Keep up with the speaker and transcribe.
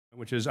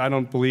Which is, I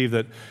don't believe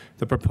that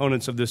the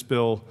proponents of this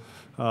bill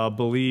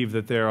believe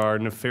that there are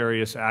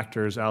nefarious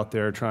actors out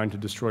there trying to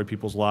destroy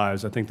people's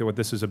lives. I think that what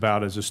this is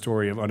about is a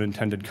story of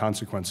unintended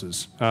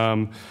consequences.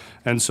 And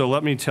so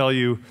let me tell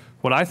you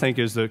what I think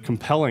is the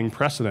compelling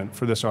precedent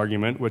for this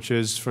argument, which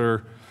is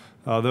for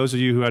those of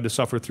you who had to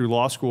suffer through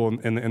law school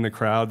in the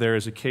crowd, there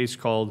is a case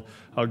called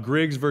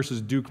Griggs versus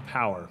Duke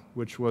Power,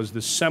 which was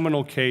the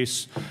seminal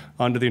case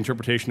under the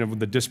interpretation of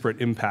the disparate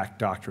impact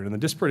doctrine. And the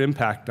disparate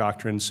impact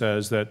doctrine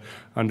says that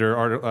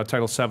under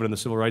Title VII in the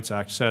Civil Rights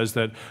Act says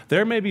that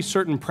there may be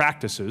certain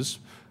practices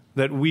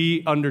that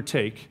we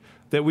undertake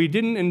that we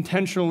didn't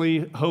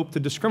intentionally hope to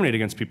discriminate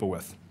against people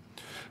with.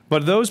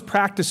 But those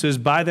practices,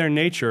 by their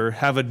nature,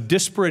 have a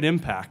disparate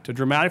impact, a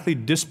dramatically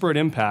disparate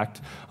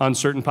impact on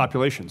certain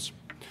populations.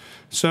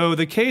 So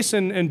the case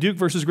in Duke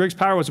versus Griggs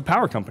Power was a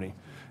power company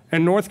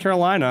in North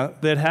Carolina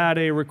that had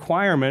a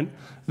requirement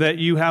that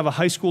you have a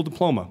high school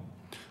diploma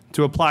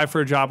to apply for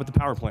a job at the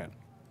power plant.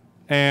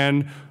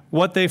 And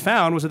what they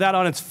found was that that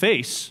on its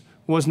face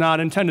was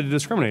not intended to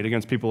discriminate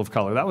against people of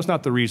color. That was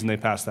not the reason they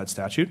passed that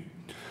statute.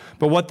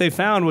 But what they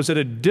found was that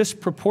it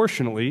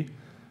disproportionately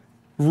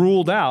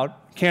ruled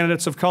out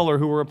candidates of color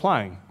who were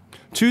applying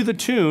to the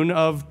tune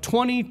of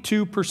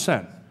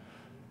 22%.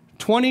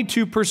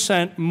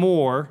 22%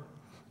 more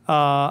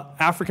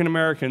African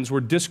Americans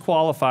were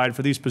disqualified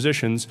for these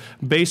positions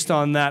based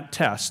on that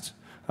test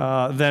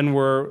than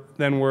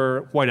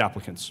were white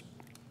applicants.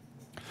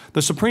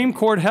 The Supreme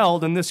Court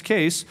held in this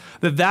case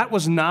that that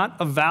was not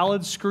a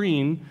valid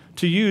screen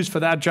to use for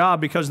that job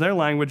because their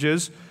language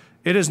is,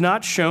 it is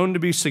not shown to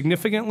be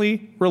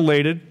significantly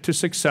related to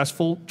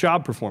successful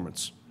job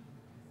performance.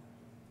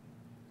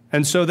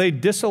 And so they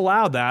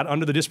disallowed that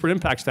under the disparate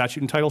impact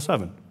statute in Title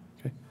VII.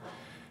 Okay?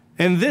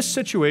 In this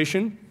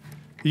situation,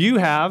 you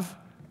have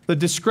the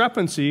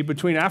discrepancy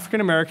between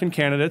African American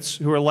candidates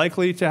who are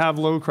likely to have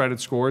low credit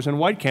scores and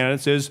white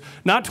candidates is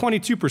not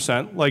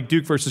 22% like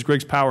Duke versus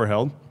Griggs Power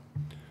held,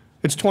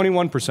 it's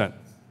 21%.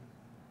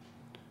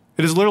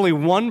 It is literally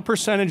 1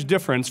 percentage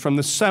difference from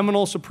the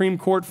seminal Supreme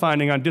Court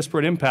finding on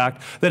disparate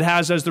impact that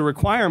has as the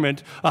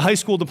requirement a high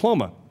school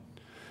diploma.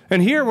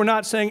 And here we're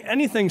not saying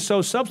anything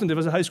so substantive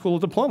as a high school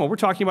diploma. We're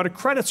talking about a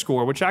credit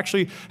score, which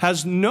actually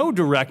has no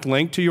direct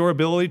link to your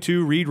ability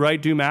to read,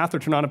 write, do math, or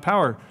turn on a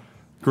power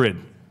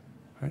grid.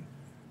 Right?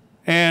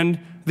 And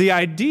the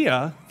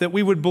idea that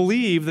we would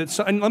believe that,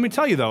 and let me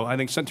tell you though, I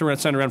think Senator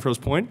Renfro's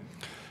point,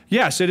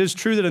 yes, it is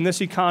true that in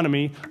this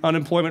economy,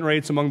 unemployment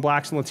rates among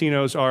blacks and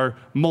Latinos are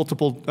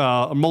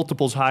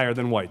multiples higher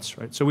than whites,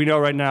 right? So we know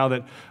right now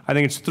that I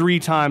think it's 3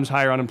 times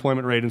higher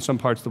unemployment rate in some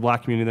parts of the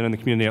black community than in the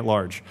community at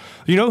large.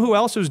 You know who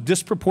else is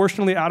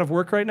disproportionately out of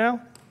work right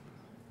now?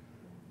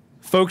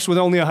 Folks with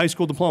only a high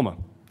school diploma,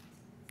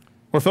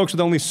 or folks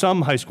with only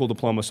some high school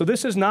diploma. So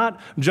this is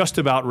not just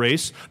about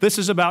race, this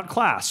is about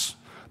class.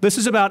 This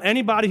is about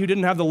anybody who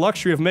didn't have the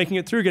luxury of making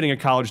it through getting a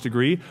college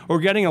degree or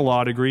getting a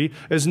law degree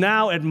is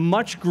now at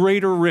much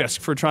greater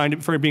risk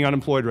for being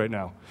unemployed right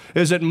now,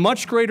 is at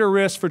much greater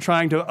risk for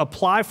trying to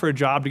apply for a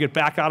job to get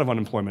back out of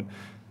unemployment.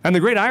 And the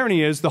great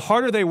irony is the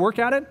harder they work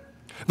at it,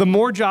 the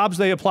more jobs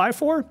they apply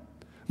for,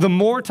 the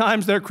more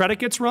times their credit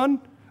gets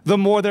run, the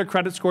more their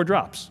credit score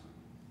drops.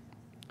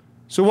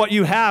 So what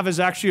you have is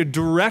actually a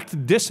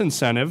direct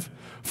disincentive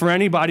for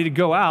anybody to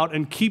go out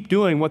and keep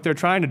doing what they're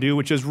trying to do,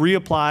 which is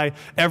reapply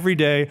every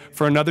day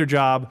for another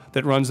job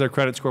that runs their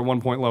credit score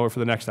 1 point lower for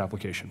the next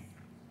application.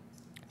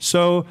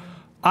 So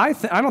I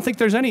don't think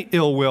there's any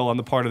ill will on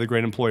the part of the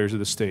great employers of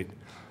the state.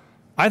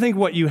 I think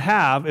what you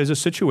have is a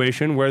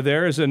situation where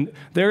there is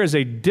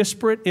a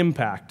disparate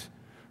impact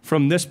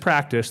from this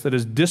practice that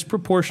is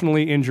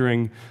disproportionately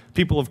injuring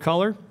people of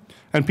color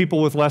and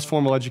people with less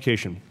formal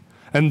education.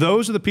 And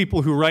those are the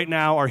people who right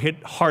now are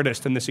hit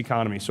hardest in this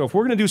economy. So if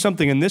we're going to do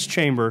something in this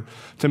chamber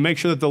to make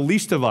sure that the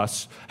least of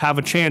us have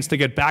a chance to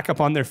get back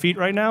up on their feet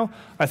right now,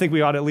 I think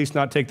we ought to at least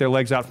not take their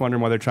legs out from under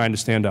them while they're trying to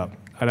stand up.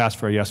 I'd ask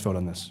for a yes vote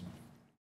on this.